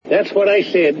That's what I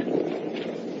said.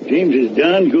 James is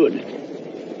darn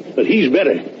good. But he's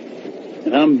better.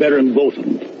 And I'm better than both of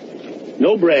them.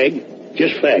 No brag,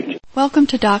 just fact. Welcome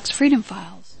to Doc's Freedom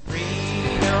Files.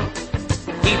 Freedom.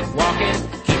 Keep walking,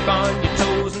 keep on your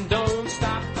toes, and don't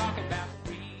stop talking about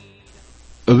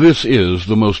freedom. This is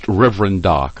the Most Reverend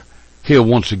Doc, here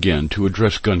once again to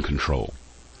address gun control.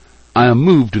 I am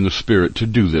moved in the spirit to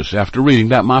do this after reading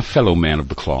that my fellow man of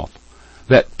the cloth,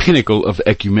 that pinnacle of the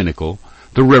ecumenical,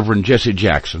 the Reverend Jesse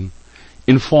Jackson,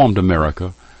 informed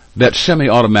America that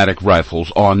semi-automatic rifles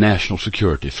are a national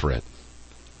security threat.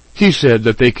 He said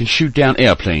that they can shoot down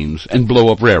airplanes and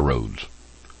blow up railroads.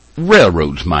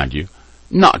 Railroads, mind you,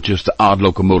 not just the odd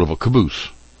locomotive or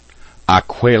caboose. I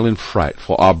quail in fright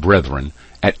for our brethren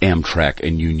at Amtrak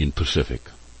and Union Pacific.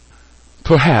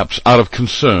 Perhaps out of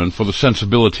concern for the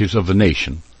sensibilities of the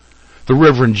nation, the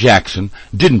Reverend Jackson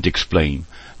didn't explain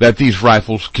that these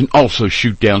rifles can also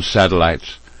shoot down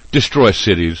satellites, destroy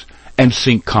cities, and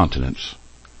sink continents.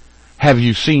 Have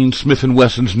you seen Smith &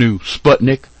 Wesson's new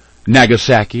Sputnik,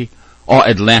 Nagasaki, or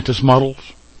Atlantis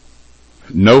models?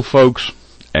 No, folks,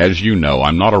 as you know,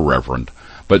 I'm not a reverend,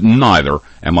 but neither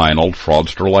am I an old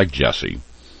fraudster like Jesse.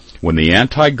 When the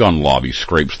anti-gun lobby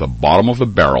scrapes the bottom of the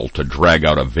barrel to drag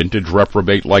out a vintage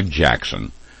reprobate like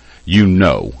Jackson, you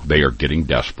know they are getting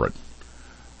desperate.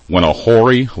 When a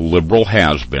hoary, liberal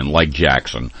has-been like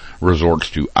Jackson resorts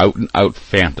to out-and-out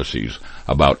fantasies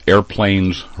about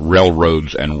airplanes,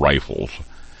 railroads, and rifles,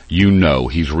 you know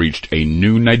he's reached a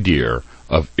new nadir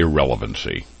of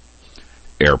irrelevancy.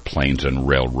 Airplanes and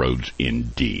railroads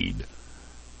indeed.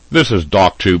 This is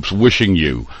Doc Toops wishing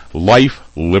you life,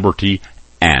 liberty,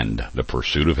 and the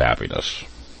pursuit of happiness.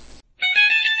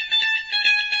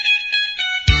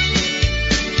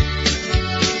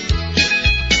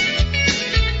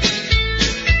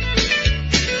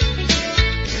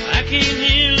 I came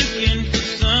here looking for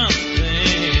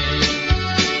something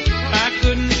I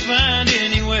couldn't find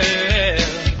anywhere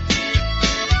else.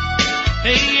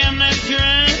 Hey, I'm not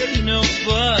trying to be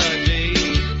nobody.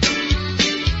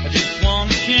 I just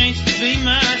want a chance to be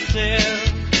myself.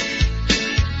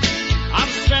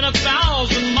 I've spent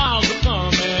 1,000 miles a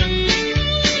coming.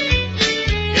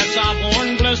 Yes, I've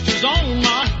worn blisters on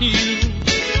my heels,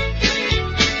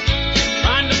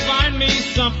 trying to find me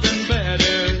something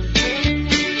better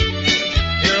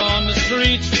here on the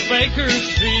streets of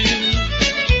Bakersfield.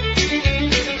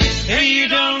 Hey, you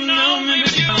don't know me,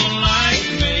 but you don't like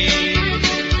me.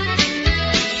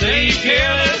 Say you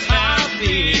care less how I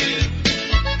feel,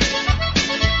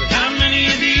 but how many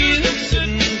of you that sit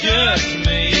and judge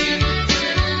me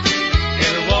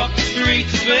ever walk the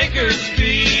streets of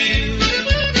Bakersfield?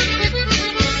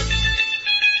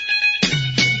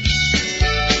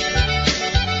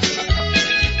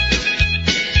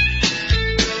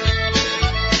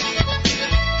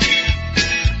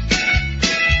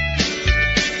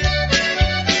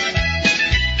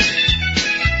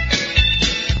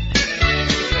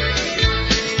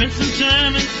 Spent some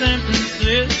time in San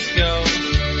Francisco.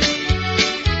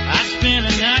 I spent a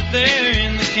night there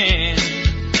in the can.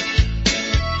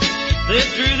 They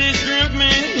threw this drunk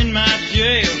man in my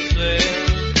jail cell.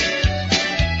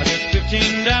 I took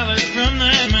 $15 from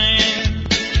that man.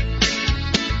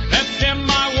 Left him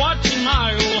my watch and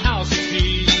my old house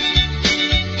key.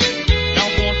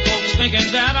 Don't want folks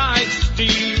thinking that I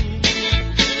steal.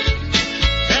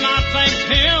 And I thanked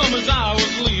him as I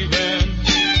was leaving,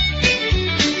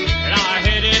 and I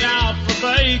headed out for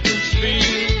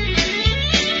Bakersfield.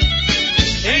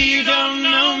 Hey, you don't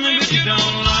know me, but you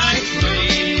don't like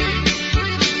me.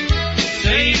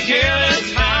 Say you care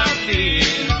less how I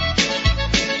feel,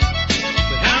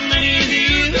 but how many of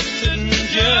you that sit and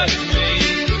judge me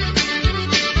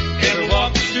ever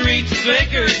walk the streets of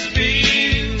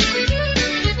Bakersfield?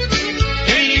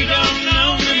 Hey, you don't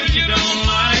know me, but you don't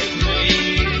like me.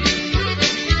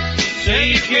 Say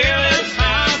you care less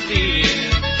how I feel,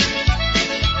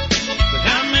 but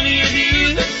how many of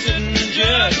you that sit and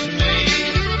judge me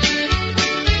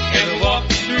ever walk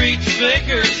the streets of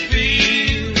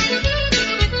Bakersfield?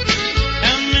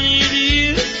 How many of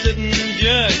you that sit and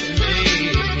judge me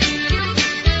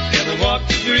ever walk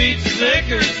the streets of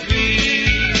Bakersfield?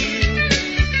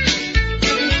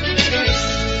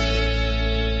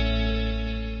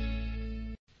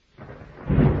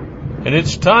 And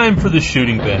it's time for the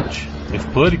shooting bench.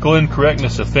 If political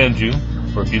incorrectness offends you,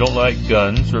 or if you don't like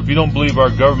guns, or if you don't believe our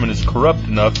government is corrupt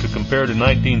enough to compare to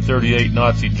 1938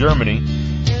 Nazi Germany,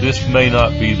 this may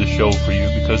not be the show for you,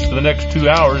 because for the next 2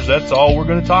 hours, that's all we're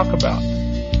going to talk about.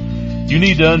 You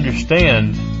need to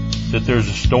understand that there's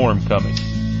a storm coming.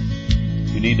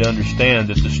 You need to understand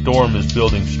that the storm is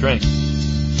building strength.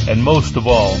 And most of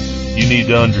all, you need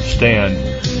to understand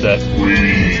that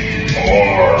we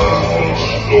are the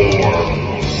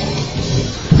storm.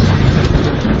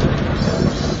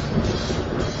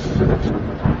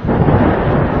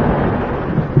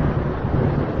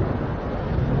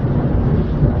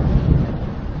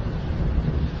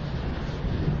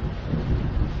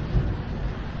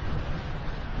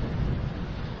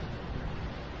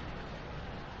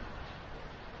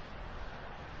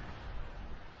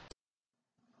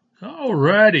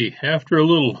 Alrighty, after a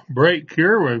little break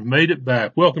here, we've made it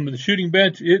back. Welcome to the Shooting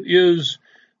Bench. It is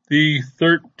the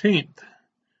 13th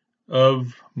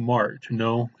of March.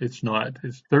 No, it's not.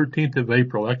 It's 13th of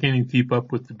April. I can't even keep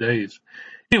up with the days.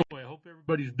 Anyway, I hope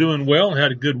everybody's doing well and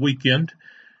had a good weekend.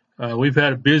 We've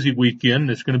had a busy weekend.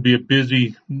 It's going to be a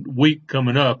busy week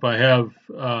coming up. I have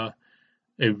a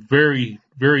very,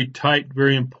 very tight,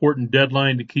 very important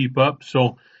deadline to keep up.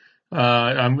 So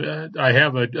I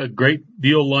have a great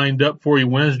deal lined up for you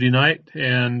Wednesday night,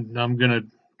 and I'm going to,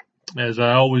 as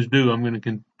I always do, I'm going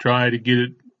to try to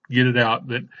get it out.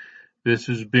 But this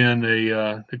has been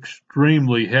a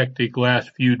extremely hectic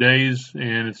last few days,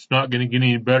 and it's not going to get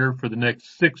any better for the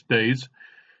next 6 days.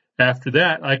 After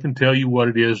that, I can tell you what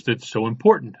it is that's so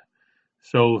important.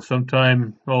 So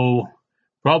sometime,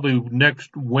 probably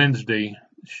next Wednesday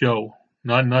show,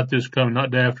 not this coming,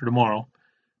 not day after tomorrow,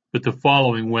 but the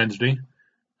following Wednesday,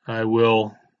 I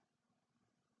will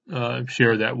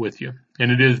share that with you.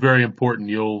 And it is very important.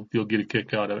 You'll get a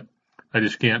kick out of it. I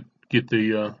just can't get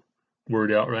the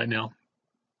word out right now.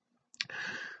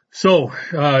 So,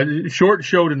 short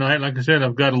show tonight. Like I said,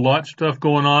 I've got a lot of stuff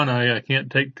going on. I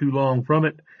can't take too long from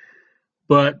it.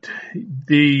 But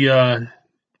to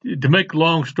make a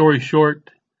long story short,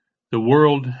 the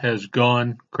world has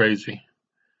gone crazy.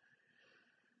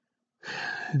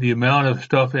 The amount of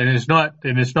stuff, and it's not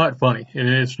funny, and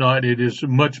it is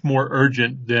much more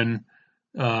urgent than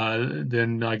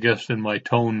I guess than my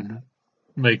tone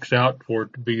makes out for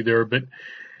it to be there. But,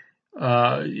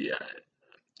 and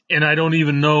I don't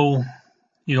even know,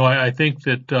 I think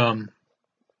that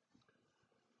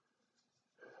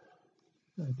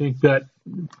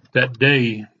that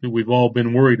day that we've all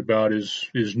been worried about is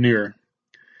near.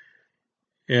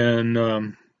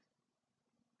 And,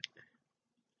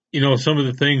 some of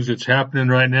the things that's happening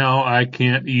right now, I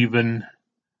can't even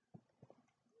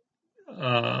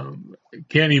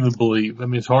believe. I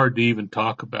mean, it's hard to even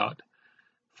talk about.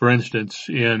 For instance,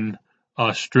 in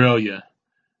Australia,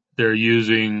 they're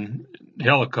using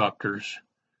helicopters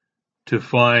to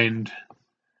find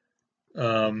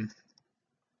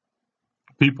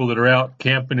people that are out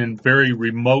camping in very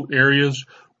remote areas,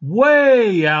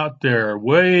 way out there,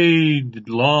 way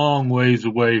long ways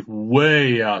away,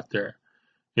 way out there.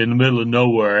 In the middle of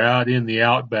nowhere, out in the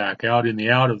outback, out of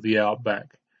the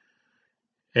outback.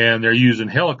 And they're using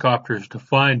helicopters to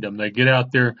find them. They get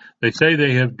out there. They say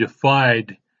they have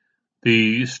defied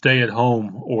the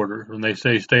stay-at-home order. When they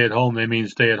say stay at home, they mean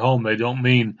stay at home. They don't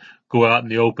mean go out in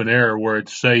the open air where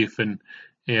it's safe and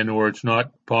where it's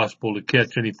not possible to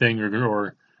catch anything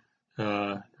or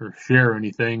share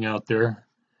anything out there.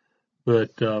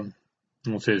 But I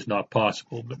won't say it's not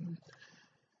possible, but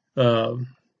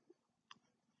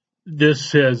this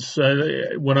says,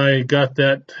 when I got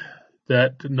that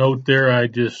note there, I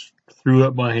just threw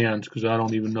up my hands because I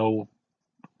don't even know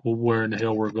where in the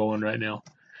hell we're going right now.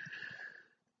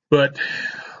 But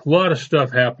a lot of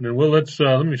stuff happening. Well, let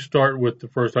me start with the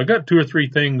first. I got 2 or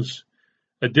 3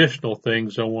 additional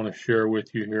things I want to share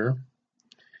with you here,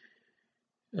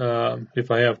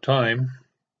 if I have time.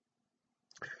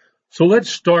 So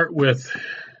let's go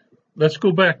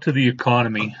back to the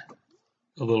economy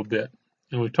a little bit.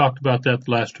 And we've talked about that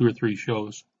the last 2 or 3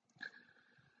 shows.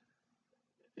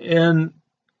 And,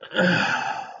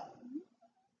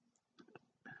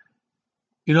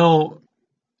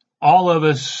 all of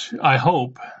us, I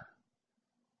hope,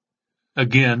 I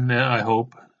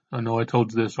know I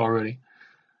told you this already,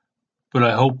 but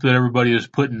I hope that everybody is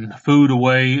putting food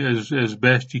away as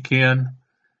best you can,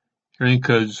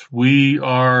 because we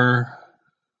are,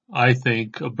 I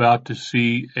think, about to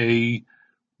see a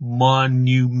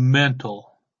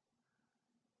monumental,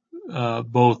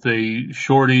 both a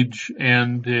shortage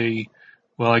and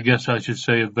I guess I should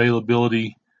say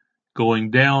availability going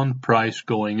down, price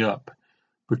going up,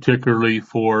 particularly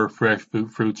for fresh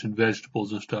fruits and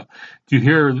vegetables and stuff. You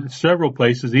hear several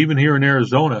places, even here in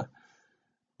Arizona,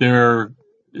 their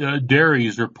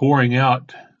dairies are pouring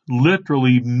out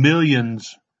literally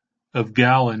millions of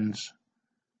gallons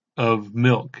of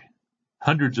milk.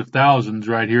 Hundreds of thousands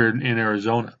right here in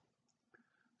Arizona.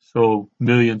 So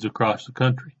millions across the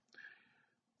country.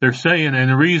 They're saying,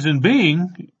 and the reason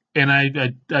being And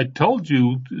I told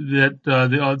you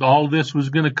that all this was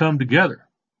going to come together.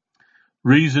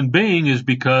 Reason being is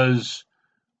because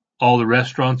all the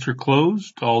restaurants are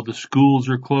closed, all the schools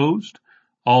are closed,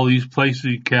 all these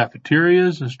places,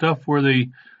 cafeterias and stuff where they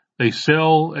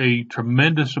sell a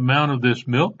tremendous amount of this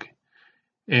milk,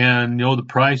 and the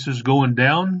price is going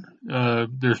down.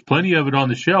 There's plenty of it on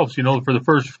the shelves. For the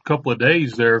first couple of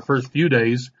days first few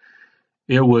days,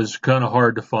 it was kind of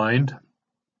hard to find.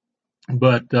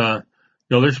 But,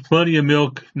 there's plenty of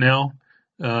milk now.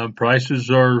 Prices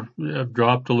have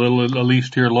dropped a little, at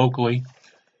least here locally.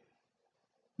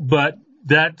 But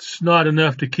that's not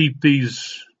enough to keep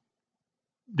these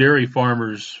dairy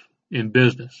farmers in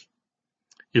business.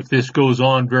 If this goes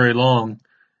on very long,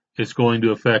 it's going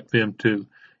to affect them too.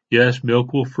 Yes,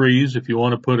 milk will freeze. If you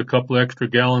want to put a couple extra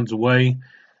gallons away,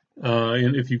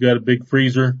 and if you've got a big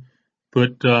freezer,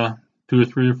 put 2 or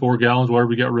 3 or 4 gallons,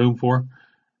 whatever you got room for,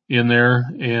 in there.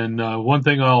 And one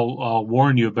thing I'll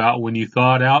warn you about: when you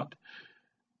thaw it out,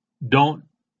 don't,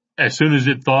 as soon as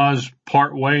it thaws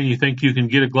part way and you think you can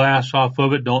get a glass off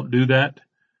of it, don't do that.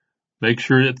 Make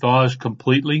sure it thaws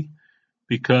completely,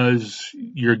 because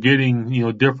you're getting,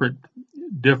 different,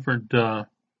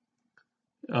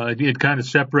 it kind of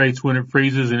separates when it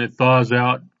freezes and it thaws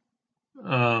out.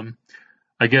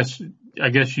 I guess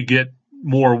you get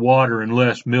more water and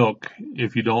less milk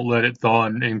if you don't let it thaw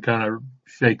and kind of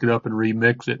shake it up and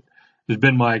remix it. It's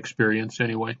been my experience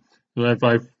anyway.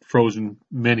 I've frozen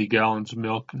many gallons of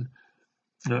milk, and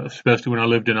especially when I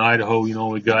lived in Idaho,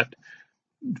 we got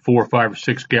 4 or 5 or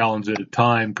 6 gallons at a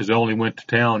time, because I only went to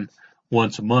town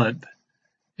once a month,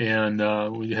 and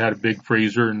we had a big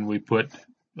freezer, and we put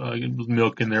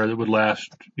milk in there that would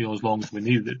last, as long as we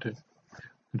needed it to,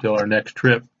 until our next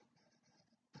trip.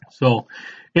 So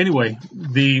anyway,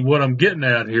 what I'm getting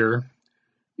at here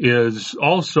is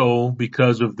also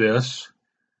because of this.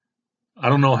 I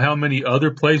don't know how many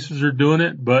other places are doing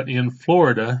it, but in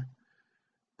Florida,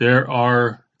 there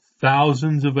are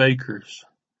thousands of acres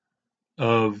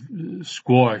of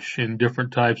squash and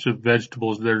different types of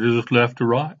vegetables that are just left to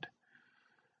rot.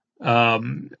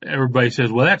 Everybody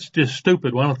says, well, that's just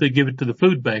stupid. Why don't they give it to the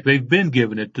food bank? They've been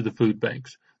giving it to the food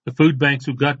banks. The food banks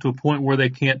have got to a point where they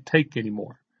can't take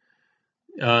anymore.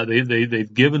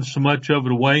 They've given so much of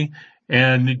it away.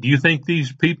 And do you think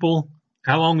these people,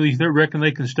 how long do you reckon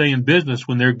they can stay in business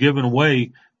when they're giving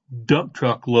away dump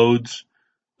truck loads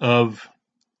of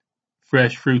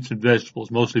fresh fruits and vegetables,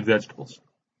 mostly vegetables?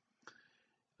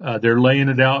 They're laying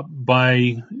it out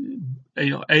by,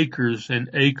 acres and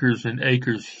acres and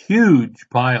acres, huge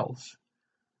piles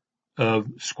of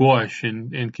squash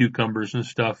and cucumbers and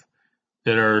stuff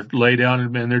that are laid out,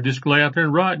 and they're just laid out there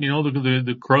and rot.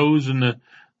 The crows and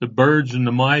the birds and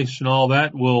the mice and all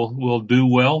that will do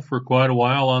well for quite a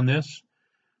while on this,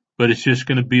 but it's just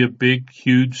going to be a big,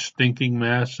 huge, stinking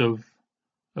mass of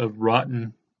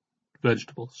rotten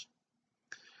vegetables.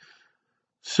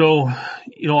 So,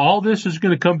 all this is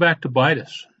going to come back to bite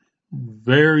us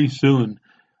very soon.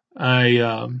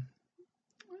 I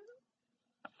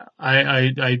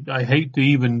hate to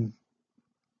even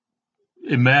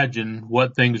imagine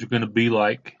what things are going to be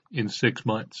like in 6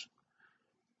 months.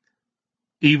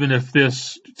 Even if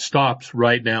this stops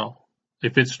right now,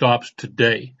 if it stops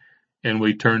today and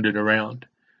we turned it around,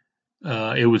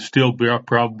 it would still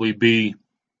probably be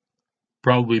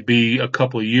a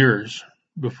couple of years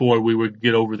before we would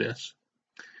get over this.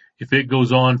 If it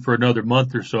goes on for another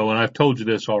month or so, and I've told you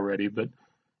this already, but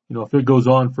if it goes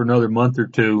on for another month or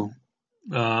two,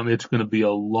 it's going to be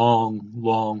a long,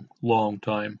 long, long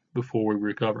time before we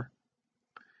recover.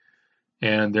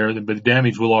 But the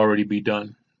damage will already be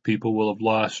done. People will have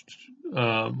lost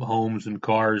homes and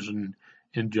cars and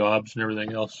jobs and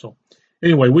everything else. So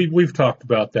anyway, we've talked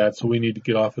about that, so we need to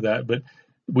get off of that. But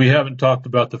we haven't talked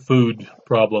about the food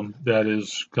problem that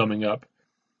is coming up.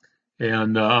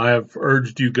 And I have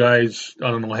urged you guys,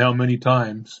 I don't know how many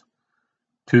times,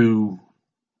 to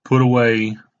put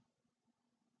away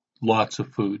lots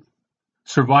of food.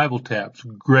 Survival tabs,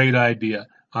 great idea.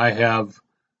 I have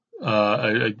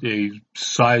a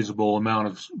sizable amount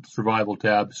of survival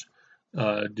tabs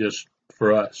just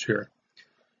for us here.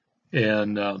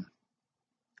 And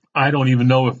I don't even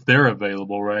know if they're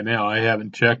available right now. I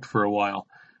haven't checked for a while.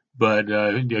 But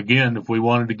again, if we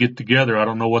wanted to get together, I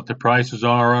don't know what the prices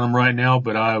are on them right now,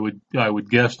 but I would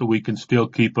guess that we can still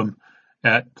keep them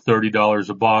at $30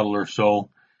 a bottle or so.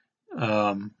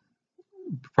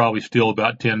 Probably still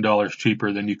about $10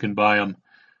 cheaper than you can buy them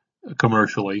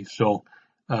commercially. So,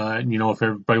 if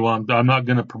everybody wants, I'm not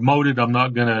going to promote it. I'm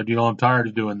not going to, I'm tired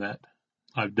of doing that.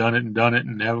 I've done it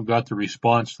and haven't got the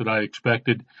response that I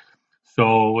expected.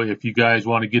 So if you guys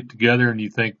want to get together and you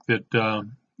think that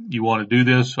you want to do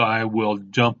this, I will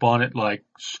jump on it like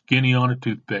skinny on a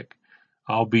toothpick.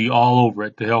 I'll be all over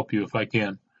it to help you if I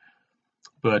can.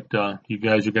 But you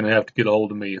guys are going to have to get a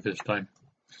hold of me at this time.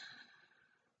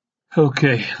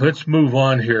 Okay, let's move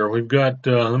on here. We've got,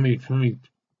 let me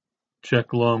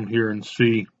check along here and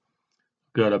see.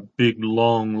 Got a big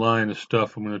long line of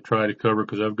stuff I'm going to try to cover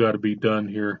because I've got to be done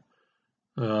here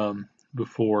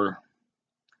before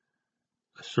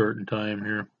a certain time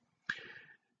here.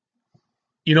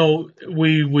 You know,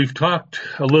 we've talked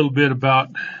a little bit about,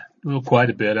 well, quite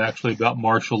a bit actually, about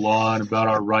martial law and about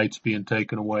our rights being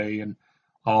taken away and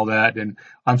all that. And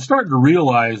I'm starting to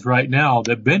realize right now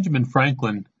that Benjamin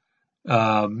Franklin, you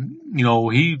know,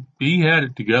 he had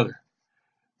it together.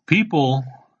 People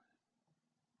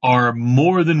are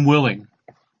more than willing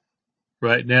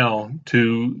right now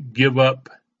to give up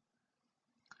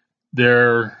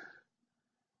their,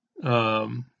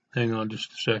 hang on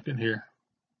just a second here.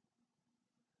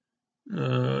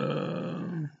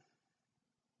 There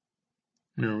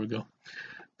we go.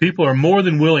 People are more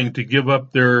than willing to give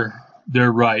up their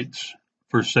rights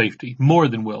for safety. More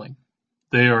than willing.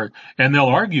 They are, and they'll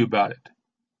argue about it.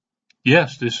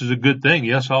 Yes, this is a good thing.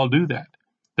 Yes, I'll do that.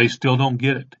 They still don't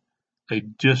get it. They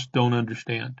just don't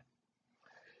understand.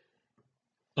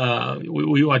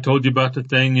 I told you about the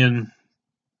thing in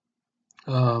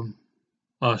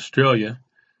Australia.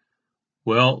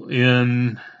 Well,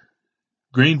 in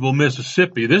Greenville,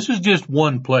 Mississippi, this is just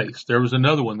one place. There was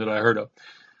another one that I heard of.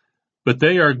 But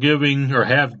they are giving, or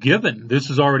have given, this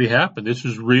has already happened. This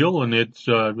is real and it's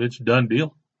a done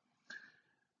deal.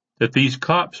 That these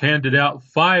cops handed out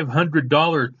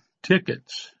 $500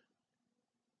 tickets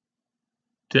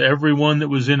to everyone that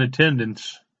was in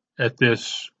attendance at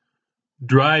this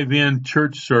drive-in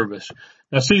church service.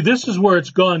 Now see, this is where it's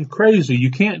gone crazy.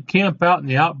 You can't camp out in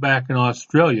the outback in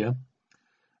Australia.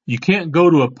 You can't go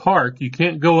to a park. You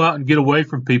can't go out and get away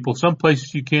from people. Some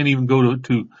places you can't even go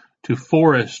to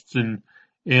forests and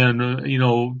you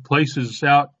know, places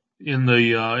out in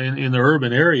the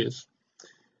urban areas.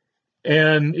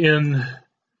 And in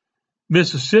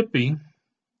Mississippi,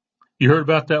 you heard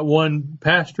about that one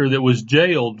pastor that was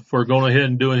jailed for going ahead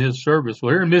and doing his service.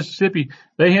 Well, here in Mississippi,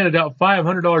 they handed out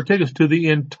 $500 tickets to the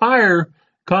entire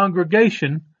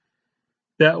congregation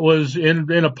that was in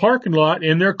a parking lot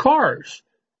in their cars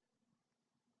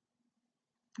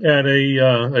at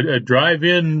a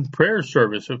drive-in prayer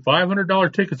service. At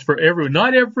 $500 tickets for everyone.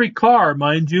 Not every car,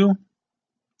 mind you.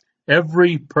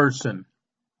 Every person.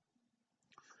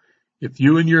 If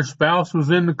you and your spouse was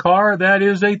in the car, that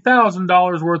is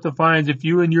 $1,000 worth of fines. If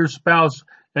you and your spouse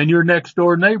and your next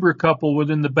door neighbor couple was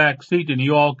in the back seat and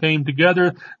you all came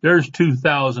together, there's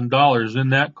 $2,000 in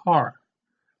that car.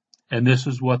 And this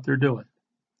is what they're doing.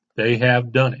 They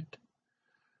have done it.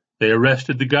 They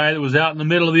arrested the guy that was out in the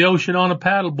middle of the ocean on a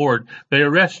paddleboard. They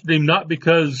arrested him not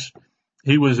because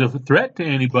he was a threat to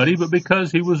anybody, but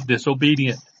because he was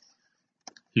disobedient.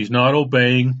 He's not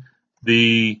obeying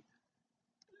the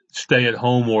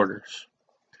stay-at-home orders.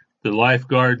 The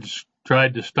lifeguards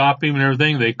tried to stop him and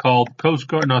everything. They called Coast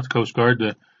Guard, not the Coast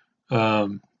Guard,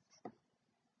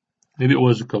 maybe it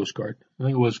was the Coast Guard. I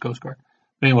think it was Coast Guard.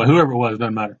 Anyway, whoever it was,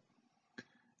 doesn't matter.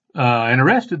 And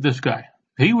arrested this guy.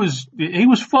 He was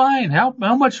fine. How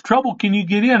much trouble can you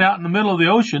get in out in the middle of the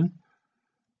ocean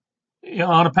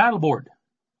on a paddleboard?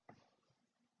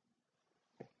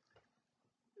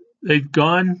 They've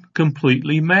gone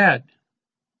completely mad.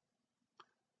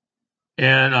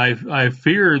 And I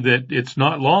fear that it's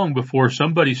not long before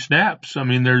somebody snaps. I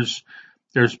mean, there's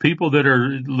people that are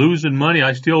losing money.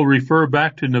 I still refer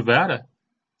back to Nevada.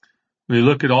 When you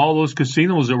look at all those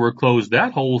casinos that were closed,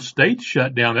 that whole state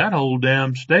shut down. That whole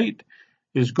damn state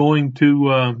is going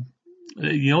to,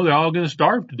 they're all going to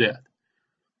starve to death.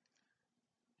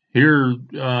 Here,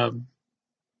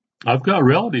 I've got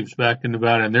relatives back in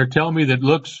Nevada, and they're telling me that it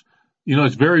looks,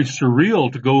 it's very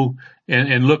surreal to go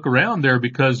and look around there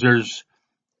because there's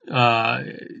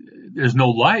no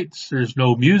lights, there's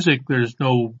no music, there's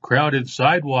no crowded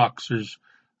sidewalks, there's,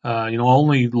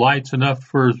 only lights enough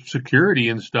for security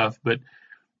and stuff, but,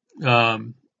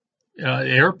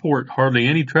 airport, hardly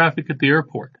any traffic at the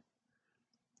airport.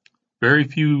 Very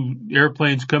few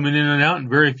airplanes coming in and out and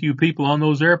very few people on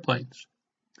those airplanes.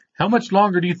 How much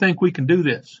longer do you think we can do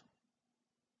this?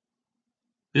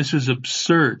 This is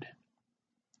absurd.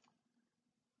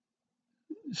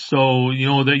 So,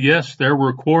 that yes, there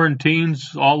were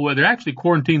quarantines all the way. There are actually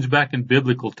quarantines back in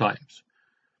biblical times.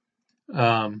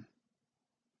 I'll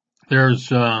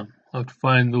have to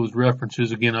find those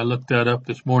references again. I looked that up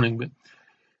this morning,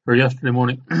 or yesterday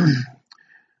morning.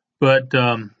 But,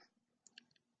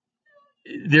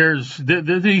 there's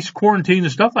these quarantines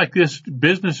and stuff like this,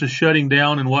 businesses shutting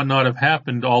down and whatnot have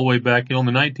happened all the way back, in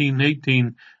the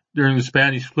 1918 during the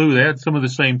Spanish flu. They had some of the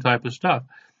same type of stuff.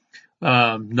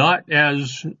 Not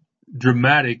as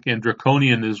dramatic and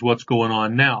draconian as what's going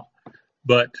on now,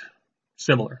 but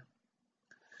similar.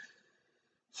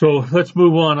 So let's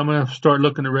move on. I'm going to start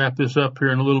looking to wrap this up here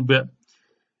in a little bit.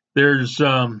 There's,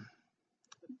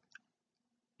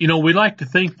 we like to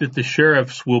think that the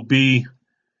sheriffs will be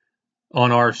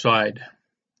on our side,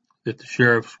 that the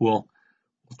sheriffs will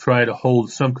try to hold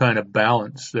some kind of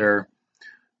balance there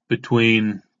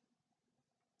between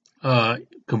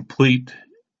complete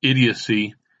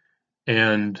idiocy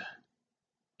and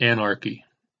anarchy.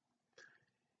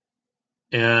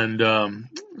 And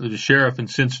the sheriff in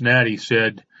Cincinnati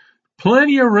said,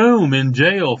 plenty of room in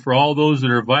jail for all those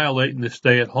that are violating the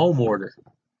stay-at-home order.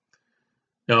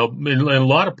 Now, in a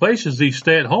lot of places, these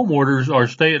stay-at-home orders are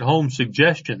stay-at-home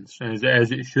suggestions,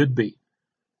 as it should be.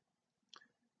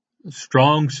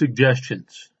 Strong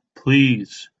suggestions.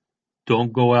 Please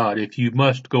don't go out. If you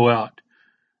must go out,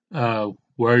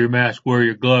 wear your mask, wear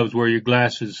your gloves, wear your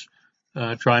glasses.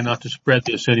 Try not to spread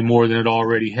this any more than it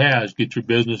already has. Get your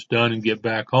business done and get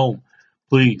back home,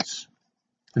 please.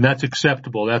 And that's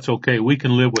acceptable. That's okay. We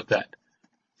can live with that.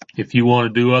 If you want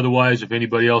to do otherwise, if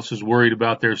anybody else is worried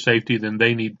about their safety, then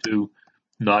they need to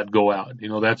not go out.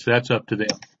 That's up to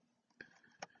them.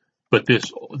 But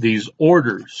these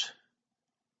orders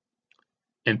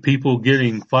and people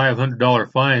getting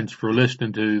 $500 fines for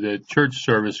listening to the church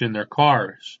service in their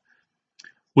cars,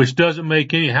 which doesn't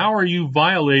make any. How are you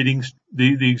violating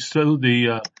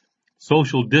the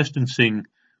social distancing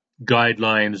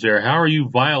guidelines there? How are you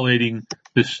violating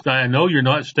this? I know you're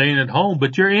not staying at home,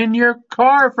 but you're in your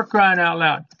car, for crying out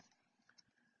loud.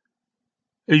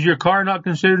 Is your car not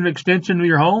considered an extension of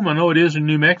your home? I know it is in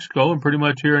New Mexico and pretty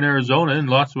much here in Arizona and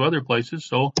lots of other places.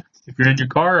 So if you're in your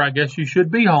car, I guess you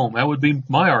should be home. That would be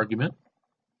my argument.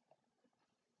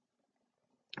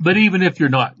 But even if you're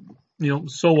not,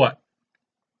 so what?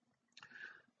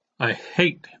 I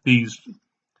hate these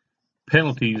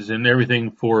penalties and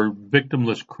everything for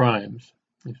victimless crimes.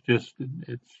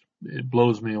 It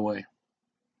blows me away.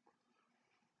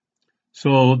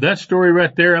 So that story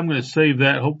right there, I'm going to save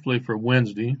that hopefully for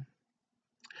Wednesday.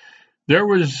 There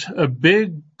was a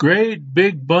great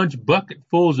big bunch,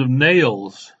 bucketfuls of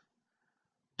nails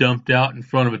dumped out in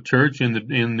front of a church in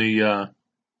the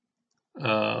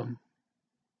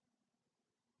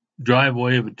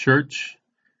driveway of a church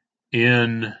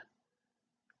in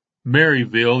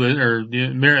Maryville,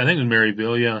 I think it was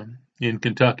Maryville, yeah, in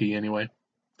Kentucky anyway.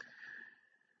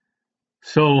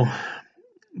 So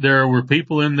there were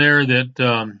people in there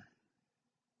that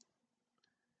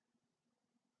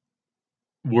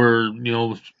were,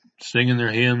 singing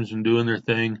their hymns and doing their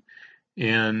thing.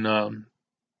 And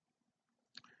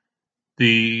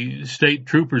the state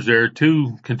troopers there,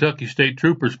 2 Kentucky state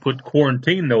troopers, put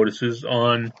quarantine notices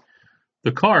on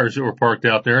the cars that were parked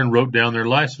out there and wrote down their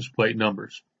license plate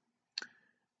numbers.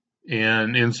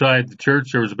 And inside the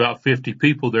church, there was about 50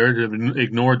 people there that have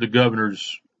ignored the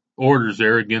governor's orders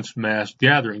there against mass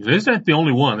gatherings. This isn't the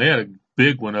only one. They had a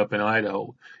big one up in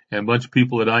Idaho, and a bunch of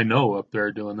people that I know up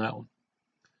there doing that one.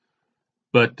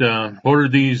 But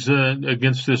ordered these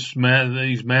against these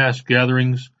mass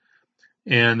gatherings,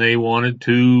 and they wanted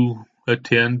to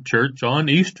attend church on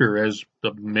Easter, as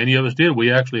many of us did.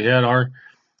 We actually had our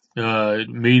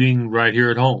meeting right here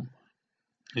at home,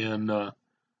 and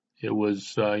it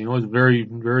was it was a very,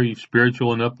 very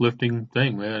spiritual and uplifting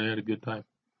thing. We had a good time.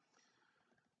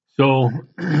 So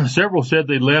several said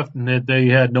they left and that they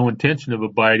had no intention of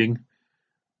abiding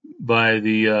by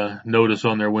the notice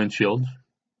on their windshields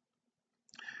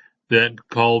that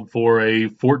called for a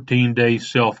 14-day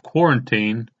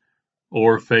self-quarantine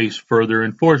or face further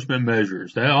enforcement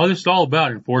measures. It's all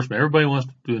about enforcement. Everybody wants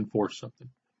to enforce something.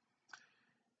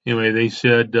 Anyway, they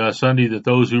said Sunday that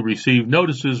those who receive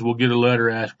notices will get a letter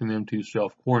asking them to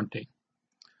self-quarantine.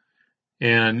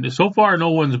 And so far,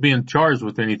 no one's being charged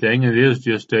with anything. It is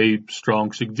just a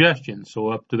strong suggestion. So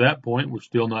up to that point, we're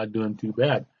still not doing too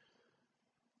bad.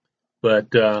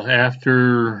 But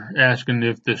after asking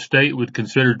if the state would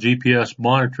consider GPS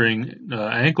monitoring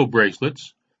ankle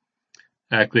bracelets,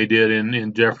 like they did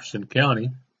in Jefferson County,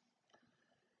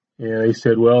 and they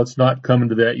said, well, it's not coming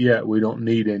to that yet. We don't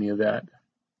need any of that.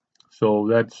 So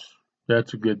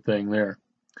that's a good thing there.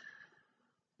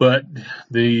 But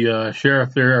the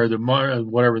sheriff there, or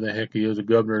whatever the heck he is, the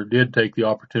governor, did take the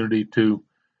opportunity to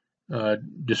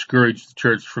discourage the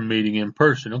church from meeting in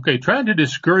person. Okay, trying to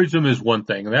discourage them is one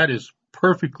thing. That is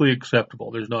perfectly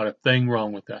acceptable. There's not a thing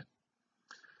wrong with that.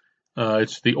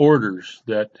 It's the orders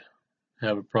that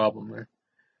have a problem there.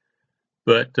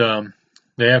 But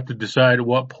they have to decide at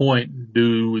what point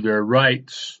do their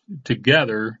rights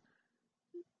together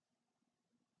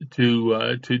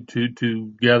to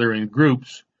gather in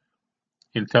groups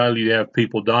entitle you to have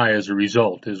people die as a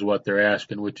result, is what they're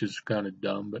asking, which is kind of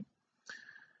dumb. But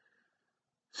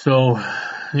so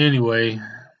anyway,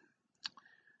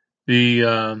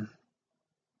 the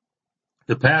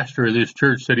pastor of this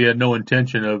church said he had no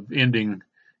intention of ending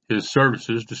his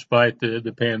services despite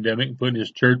the pandemic and putting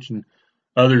his church and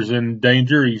others in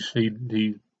danger.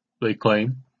 They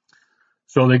claim.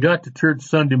 So they got to church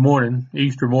Sunday morning,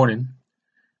 Easter morning,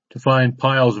 to find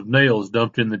piles of nails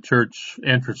dumped in the church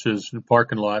entrances and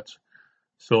parking lots.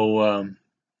 So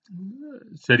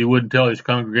said he wouldn't tell his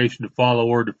congregation to follow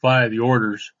or defy the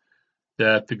orders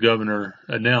that the governor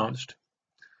announced.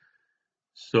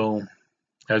 So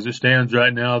as it stands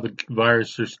right now, the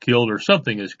virus has killed, or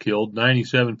something has killed,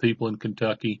 97 people in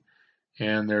Kentucky,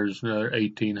 and there's another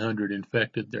 1,800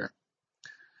 infected there.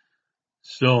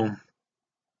 So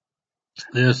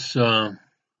this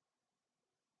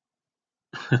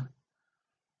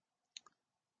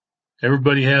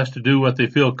everybody has to do what they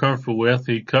feel comfortable with.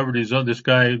 He covered his own,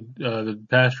 the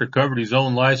pastor covered his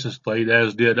own license plate,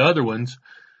 as did other ones,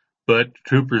 but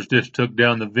troopers just took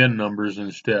down the VIN numbers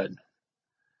instead.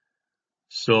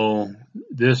 So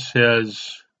this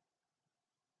has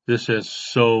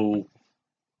so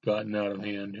gotten out of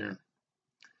hand here.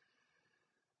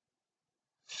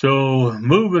 So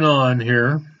moving on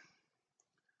here.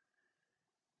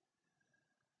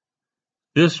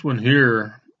 This one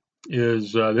here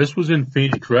is, this was in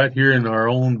Phoenix, right here in our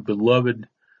own beloved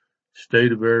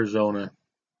state of Arizona.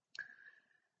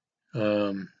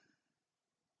 There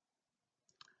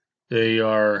we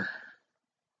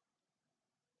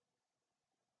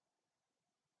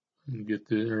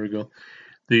go.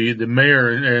 The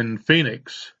mayor in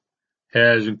Phoenix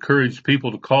has encouraged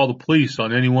people to call the police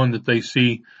on anyone that they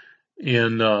see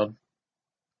in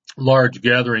large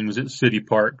gatherings at city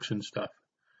parks and stuff.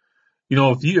 You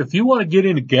know, if you want to get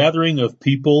in a gathering of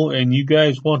people and you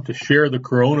guys want to share the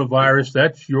coronavirus,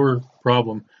 that's your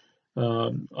problem.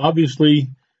 Obviously,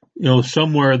 you know,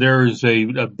 somewhere there is a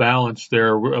balance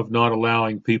there of not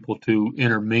allowing people to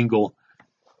intermingle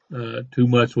too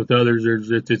much with others.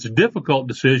 It's a difficult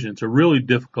decision. It's a really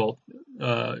difficult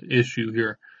issue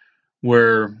here,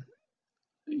 where,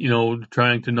 you know,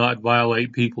 trying to not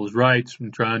violate people's rights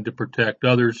and trying to protect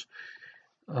others.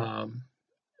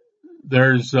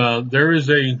 There's a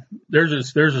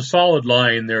solid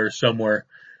line there somewhere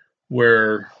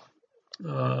where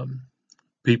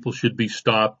people should be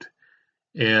stopped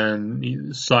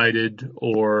and cited,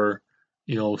 or,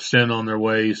 you know, sent on their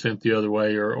way, sent the other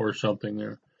way, or something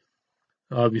there.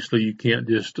 Obviously, you can't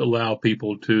just allow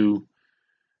people to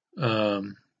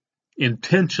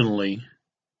intentionally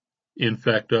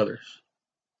infect others.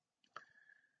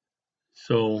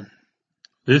 So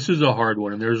this is a hard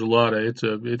one, and there's a lot of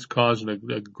it's causing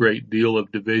a great deal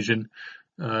of division,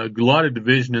 a lot of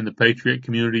division in the Patriot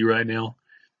community right now,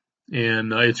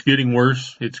 and it's getting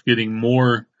worse. It's getting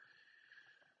more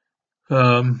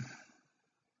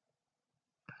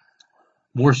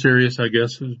serious, I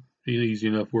guess, is an easy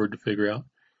enough word to figure out.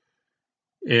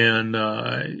 And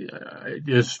I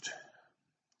just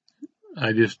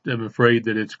am afraid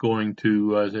that it's going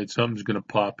to that something's going to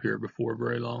pop here before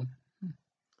very long.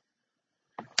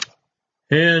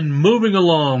 And moving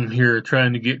along here,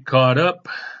 trying to get caught up.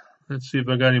 Let's see if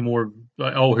I got any more.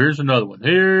 Oh, here's another one.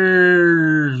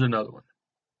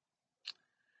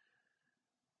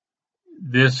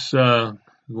 This,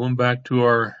 going back to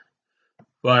our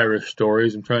virus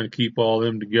stories, I'm trying to keep all of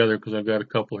them together because I've got a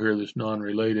couple here that's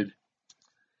non-related.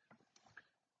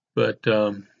 But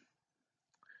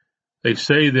they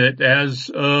say that as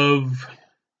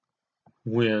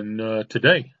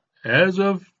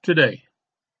of today,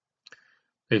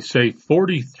 they say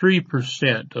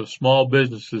 43% of small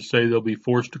businesses say they'll be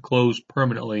forced to close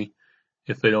permanently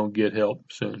if they don't get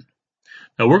help soon.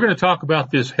 Now, we're going to talk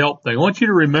about this help thing. I want you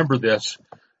to remember this.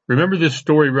 Remember this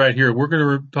story right here. We're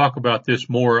going to talk about this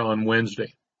more on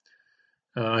Wednesday.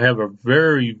 I have a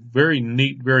very, very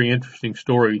neat, very interesting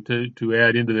story to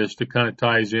add into this that kind of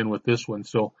ties in with this one.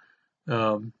 So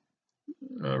remember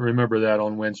that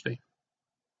on Wednesday.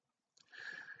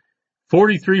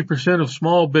 43% of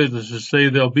small businesses say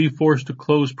they'll be forced to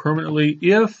close permanently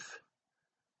if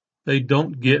they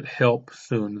don't get help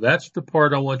soon. That's the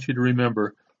part I want you to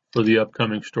remember for the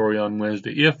upcoming story on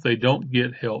Wednesday. If they don't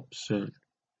get help soon.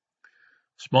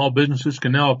 Small businesses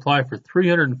can now apply for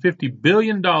 $350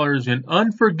 billion in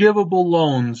unforgivable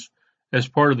loans as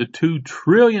part of the $2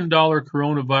 trillion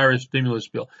coronavirus stimulus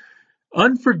bill.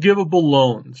 Unforgivable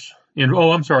loans.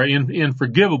 in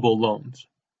forgivable loans.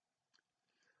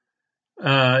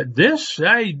 I just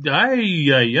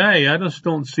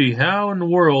don't see how in the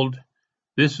world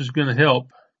this is going to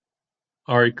help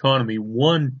our economy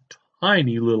one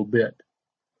tiny little bit.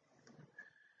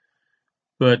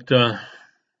 But, I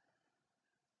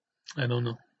don't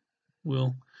know.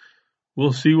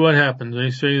 We'll see what happens.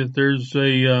 They say that there's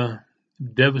a,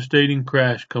 devastating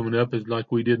crash coming up. It's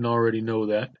like we didn't already know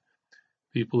that.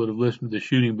 People that have listened to the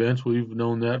shooting bench, we've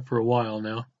known that for a while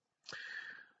now.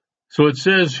 So it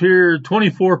says here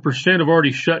 24% have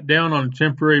already shut down on a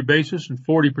temporary basis, and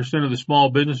 40% of the small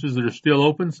businesses that are still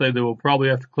open say they will probably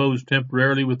have to close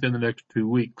temporarily within the next 2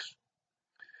 weeks.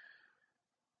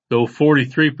 Though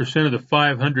 43% of the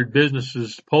 500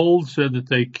 businesses polled said that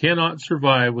they cannot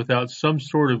survive without some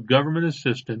sort of government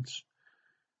assistance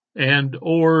and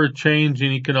or change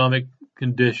in economic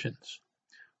conditions.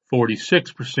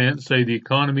 46% say the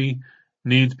economy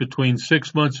needs between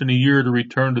 6 months and a year to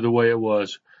return to the way it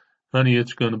was. Honey,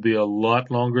 it's going to be a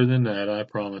lot longer than that, I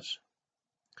promise.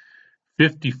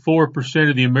 54%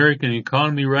 of the American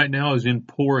economy right now is in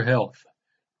poor health.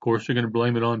 Of course, they're going to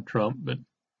blame it on Trump, but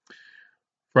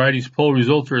Friday's poll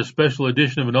results are a special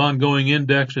edition of an ongoing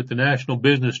index that the National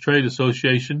Business Trade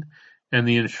Association and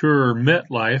the insurer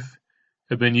MetLife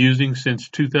have been using since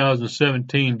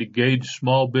 2017 to gauge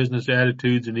small business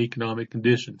attitudes and economic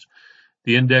conditions.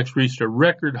 The index reached a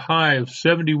record high of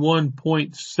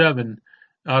 71.7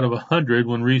 out of 100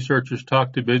 when researchers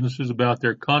talked to businesses about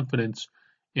their confidence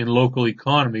in local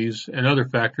economies and other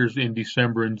factors in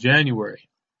December and January.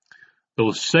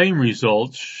 Those same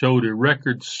results showed a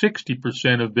record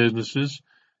 60% of businesses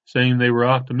saying they were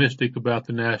optimistic about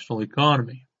the national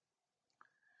economy.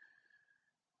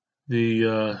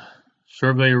 The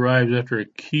survey arrives after a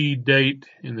key date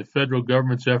in the federal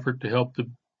government's effort to help the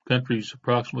country's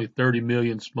approximately 30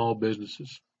 million small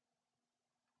businesses.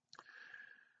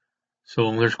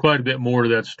 So there's quite a bit more to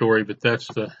that story, but that's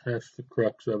the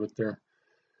crux of it there.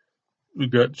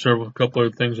 We've got a couple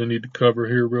other things I need to cover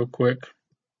here real quick.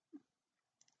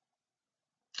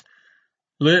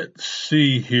 Let's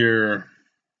see here.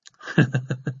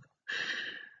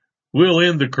 We'll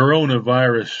end the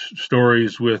coronavirus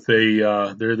stories with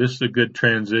this is a good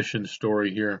transition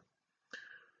story here,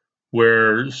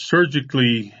 where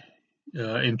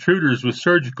intruders with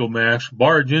surgical masks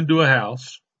barge into a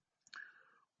house.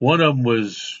 One of them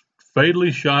was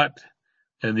fatally shot,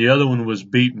 and the other one was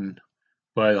beaten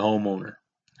by the homeowner.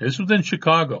 This was in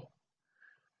Chicago.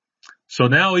 So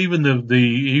now even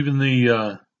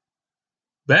the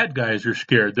bad guys are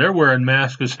scared. They're wearing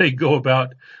masks as they go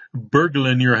about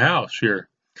burgling your house here.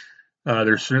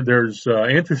 There's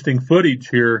interesting footage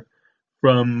here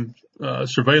from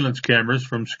surveillance cameras,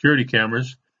 from security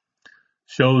cameras,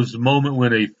 shows the moment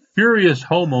when a furious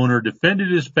homeowner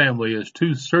defended his family as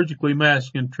two surgically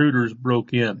masked intruders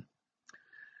broke in.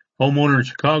 Homeowner in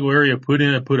Chicago area put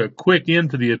a quick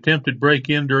end to the attempted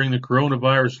break-in during the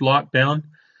coronavirus lockdown.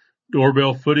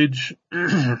 Doorbell footage,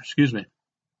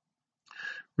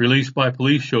 released by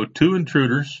police showed two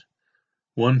intruders,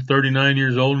 one 39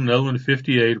 years old and the other one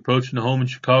 58, approaching the home in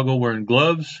Chicago wearing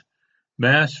gloves,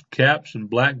 masks, caps, and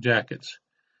black jackets.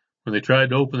 When they tried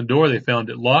to open the door, they found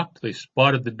it locked. They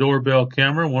spotted the doorbell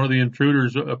camera. One of the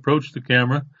intruders approached the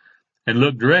camera and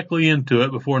looked directly into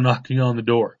it before knocking on the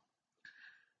door.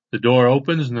 The door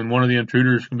opens, and then one of the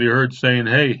intruders can be heard saying,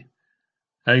 "Hey,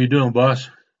 how you doing, boss?"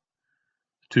 The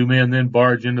two men then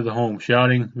barge into the home,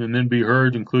 shouting, and then be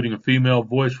heard, including a female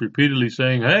voice, repeatedly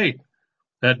saying, "Hey."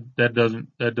 That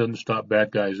doesn't stop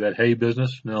bad guys. That hey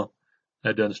business, no,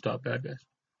 that doesn't stop bad guys.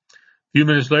 A few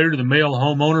minutes later, the male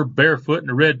homeowner, barefoot in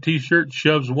a red t-shirt,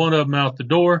 shoves one of them out the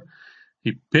door.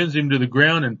 He pins him to the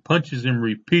ground and punches him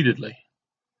repeatedly.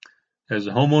 As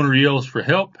the homeowner yells for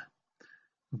help,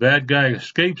 the bad guy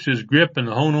escapes his grip and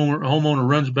the homeowner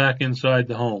runs back inside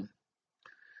the home.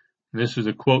 And this is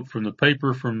a quote from the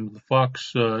paper, from the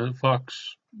Fox,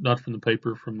 not from the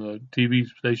paper, from the TV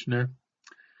station there.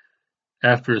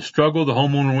 After a struggle, the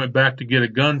homeowner went back to get a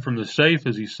gun from the safe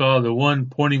as he saw the one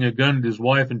pointing a gun at his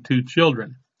wife and two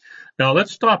children. Now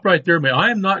let's stop right there.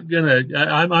 I'm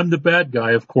the bad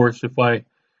guy, of course, if I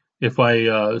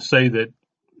say that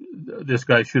this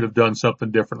guy should have done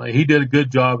something differently. He did a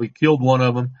good job. He killed one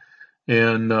of them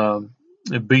and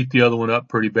beat the other one up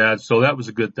pretty bad. So that was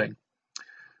a good thing.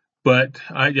 But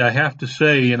I have to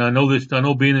say, and I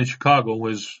know being in Chicago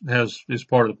is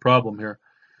part of the problem here.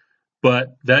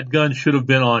 But that gun should have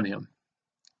been on him.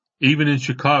 Even in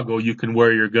Chicago, you can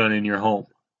wear your gun in your home.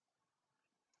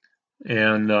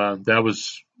 And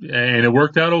it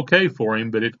worked out okay for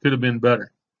him, but it could have been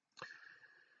better.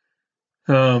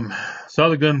 Saw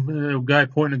the guy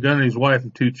pointing a gun at his wife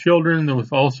and 2 children. That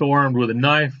was also armed with a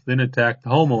knife. Then attacked the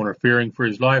homeowner, fearing for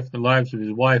his life, the lives of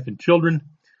his wife and children.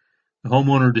 The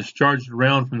homeowner discharged a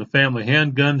round from the family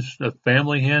handguns. A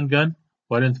family handgun?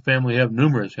 Why didn't the family have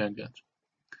numerous handguns?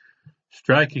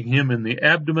 Striking him in the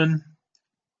abdomen.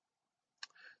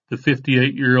 The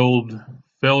 58-year-old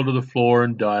fell to the floor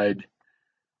and died.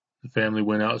 The family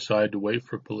went outside to wait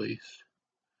for police.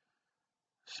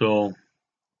 So,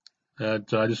 I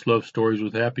just love stories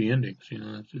with happy endings.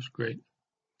 It's just great.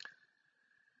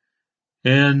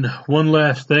 And one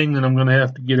last thing that I'm going to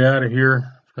have to get out of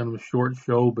here. It's kind of a short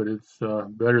show, but it's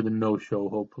better than no show,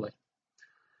 hopefully.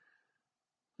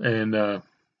 And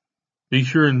be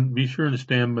sure to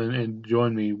stand and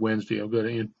join me Wednesday. I've got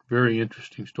a very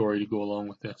interesting story to go along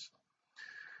with this.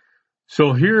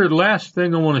 So here, the last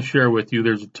thing I want to share with you,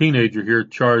 there's a teenager here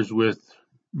charged with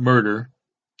murder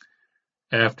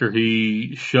after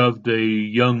he shoved a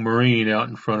young Marine out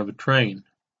in front of a train.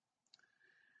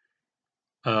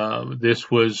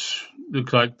 This looks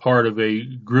like part of a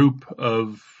group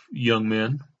of young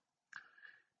men.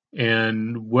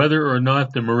 And whether or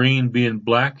not the Marine being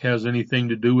black has anything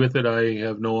to do with it, I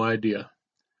have no idea.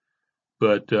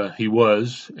 But he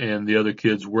was, and the other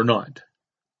kids were not.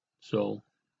 So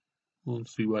we'll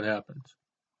see what happens.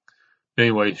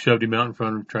 Anyway, shoved him out in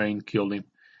front of a train, killed him.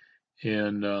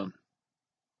 And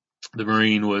the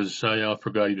Marine was, I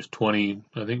forgot, he was 20,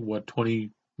 I think,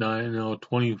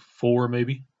 24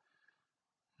 maybe.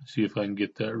 Let's see if I can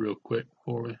get that real quick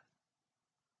for you.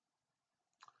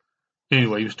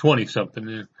 Anyway, he was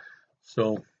 20-something.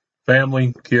 So,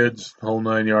 family, kids, whole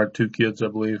 9 yards, 2 kids, I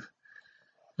believe.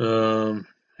 Here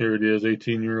it is,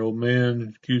 18-year-old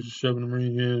man, accused of shoving a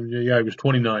Marine. Yeah, he was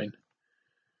 29.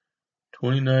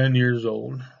 29 years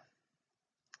old.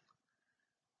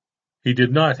 He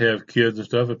did not have kids and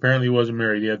stuff. Apparently he wasn't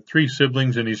married. He had 3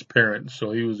 siblings and his parents.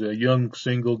 So he was a young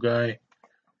single guy.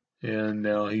 And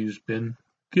now he's been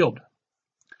killed.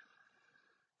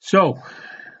 So,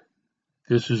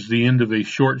 this is the end of a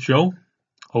short show.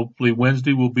 Hopefully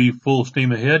Wednesday will be full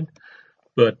steam ahead.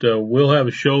 But we'll have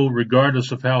a show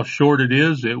regardless of how short it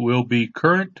is. It will be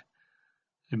current.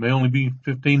 It may only be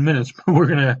 15 minutes, but we're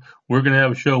gonna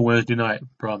have a show Wednesday night,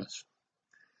 promise.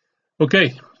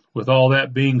 Okay. With all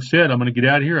that being said, I'm going to get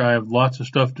out of here. I have lots of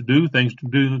stuff to do, things to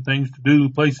do,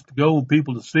 places to go,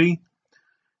 people to see.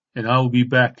 And I will be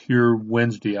back here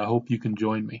Wednesday. I hope you can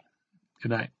join me.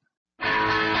 Good night.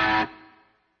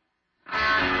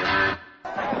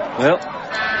 Well,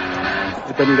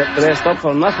 I didn't get dressed up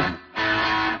for nothing.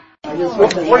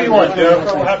 What do you want,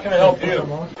 Jennifer? How can I help you?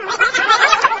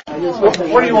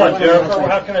 What do you want, Jennifer?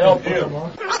 How can I help you?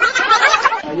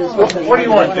 What do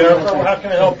you want, Jennifer? How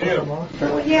can I help you?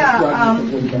 Well, yeah,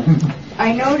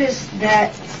 I noticed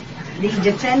that the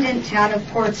defendant, town of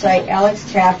Quartzsite,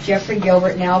 Alex Taft, Jeffrey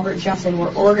Gilbert, and Albert Johnson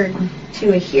were ordered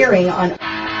to a hearing on...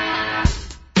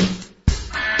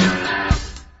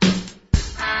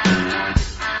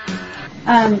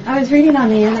 I was reading on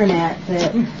the internet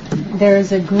that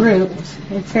there's a group,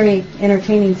 it's very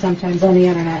entertaining sometimes on the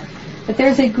internet, but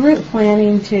there's a group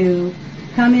planning to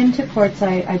come into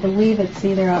Quartzsite. I believe it's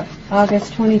either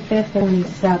August 25th or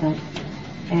 27th,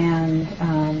 and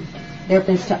their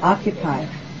purpose is to occupy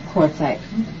Quartzsite.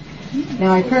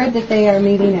 Now, I've heard that they are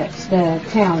meeting at the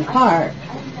town park,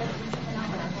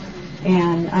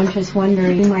 and I'm just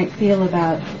wondering how you might feel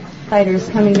about fighters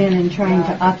coming in and trying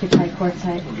to occupy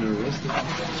Quartzsite.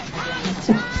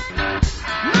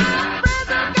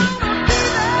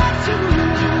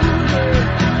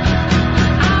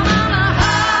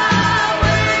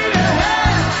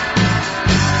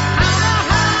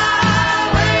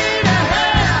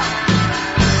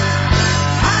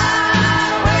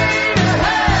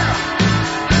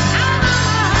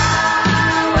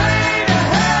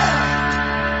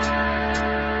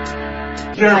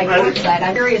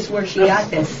 I'm curious where she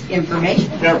got this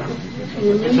information. Yeah.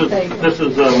 This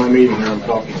is my meeting here. I'm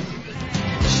talking. You're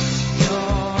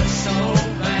so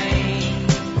vain.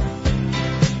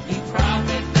 You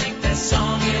probably think this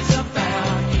song is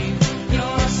about you.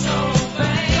 You're so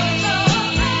vain.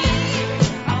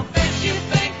 I'll bet you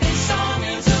think this song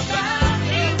is about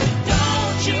you.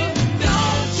 Don't you?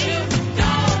 Don't you?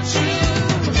 Don't you?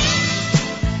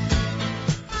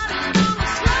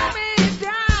 Slow me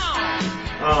down.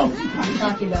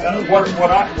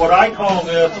 What I call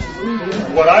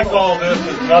this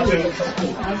is nothing.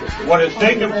 What has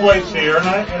taken place here, and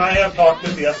I have talked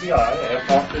to the FBI, I have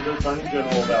talked to the Attorney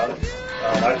General about it.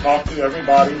 I talked to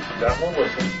everybody that will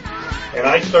listen, and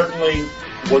I certainly,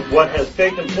 what has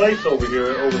taken place over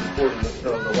here over the course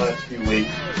of the last few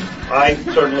weeks, I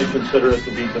certainly consider it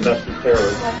to be domestic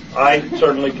terrorism. I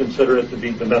certainly consider it to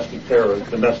be domestic terrorism.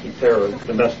 Domestic terrorism.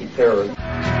 Domestic terrorism.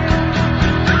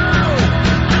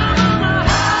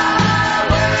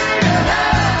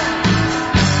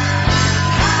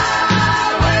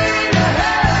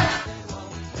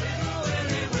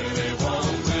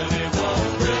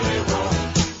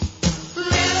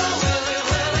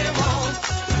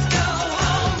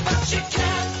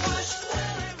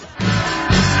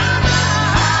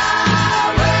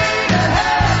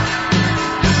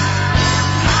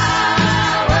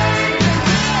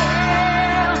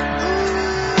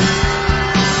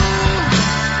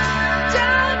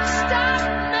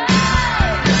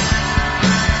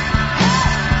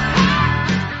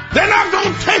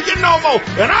 No more,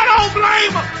 and I don't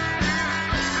blame them.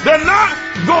 They're not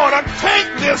going to take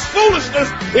this foolishness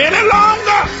any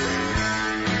longer.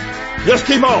 Just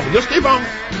keep on. Just keep on.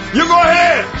 You go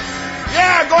ahead.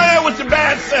 Yeah, go ahead with your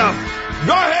bad self.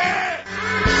 Go ahead.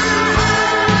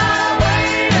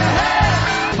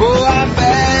 Oh, I'm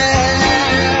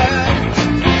bad.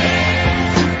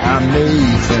 I'm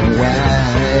nationwide.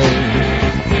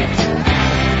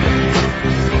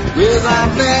 Yes,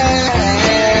 I'm bad.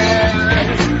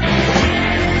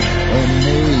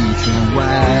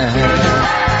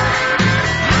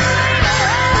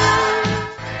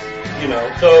 You know,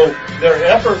 so their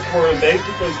efforts were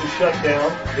basically to shut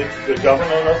down the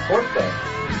government of Portsmouth.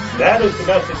 That is the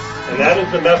message, and that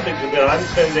is the message that I'm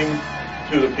sending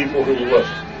to the people who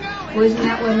listen. Well, isn't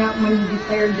that what happened when you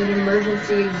declared that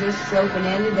emergency exists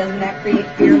open-ended? Doesn't that create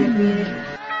fear in the community?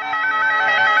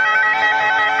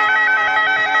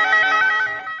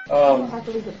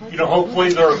 You know,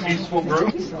 hopefully they're a peaceful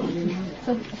group.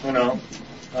 You know,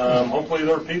 hopefully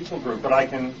they're a peaceful group. But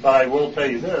I will tell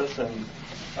you this, and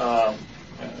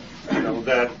you know,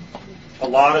 that a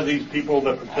lot of these people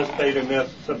that participate in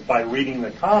this, by reading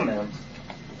the comments,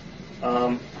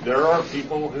 there are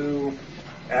people who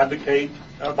advocate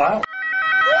violence.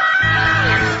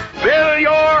 Fill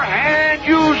your hand,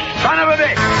 you son of a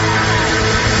bitch!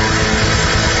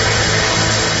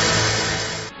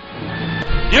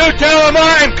 You tell him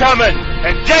I'm coming,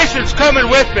 and Jason's coming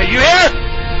with me. You hear?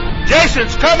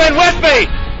 Jason's coming with me!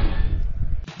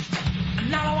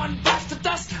 Another one bites the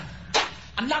dust.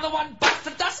 Another one bites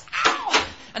the dust. Ow!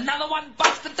 Another one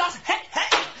bites the dust. Hey,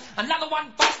 hey! Another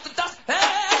one bites the dust. Hey!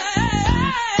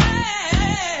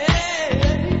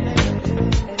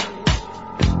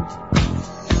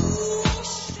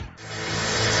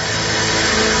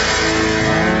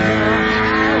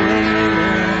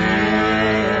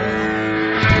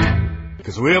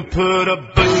 Cause we'll put a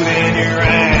boot in your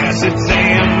ass. It's the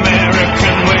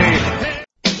American way.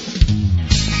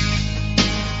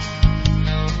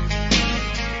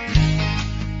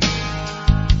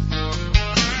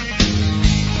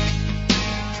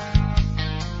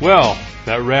 Well,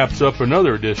 that wraps up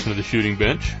another edition of the Shooting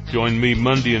Bench. Join me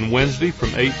Monday and Wednesday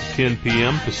from 8 to 10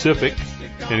 p.m. Pacific,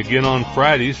 and again on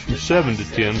Fridays from 7 to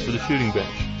 10 for the Shooting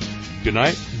Bench. Good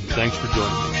night, and thanks for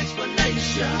joining me.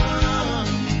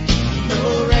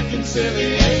 No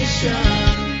reconciliation.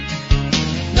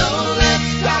 No,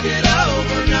 let's talk it